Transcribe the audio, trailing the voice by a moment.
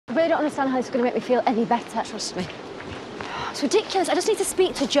I really don't understand how this is going to make me feel any better. Trust me. It's ridiculous. I just need to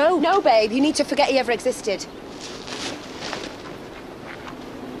speak to Joe. No, babe, you need to forget he ever existed.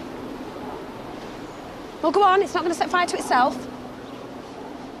 Well, go on, it's not going to set fire to itself.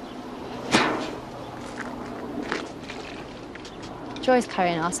 Joy's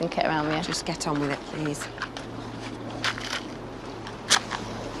carrying an arson kit around with you. Just get on with it, please.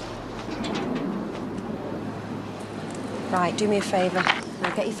 Right, do me a favour. Now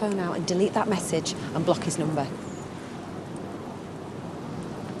get your phone out and delete that message and block his number.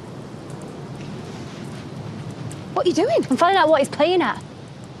 What are you doing? I'm finding out what he's playing at.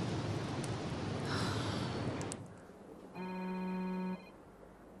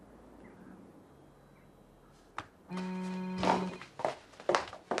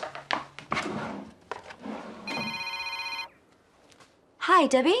 Hi,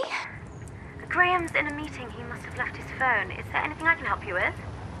 Debbie. Graham's in a meeting. He must have left his phone. Is there anything I can help you with?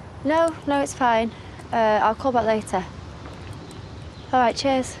 No, it's fine. I'll call back later. All right,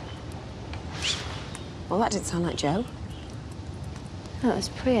 cheers. Well, that didn't sound like Joe. No, it was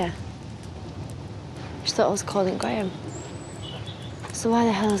Priya. She thought I was calling Graham. So why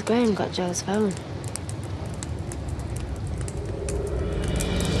the hell has Graham got Joe's phone?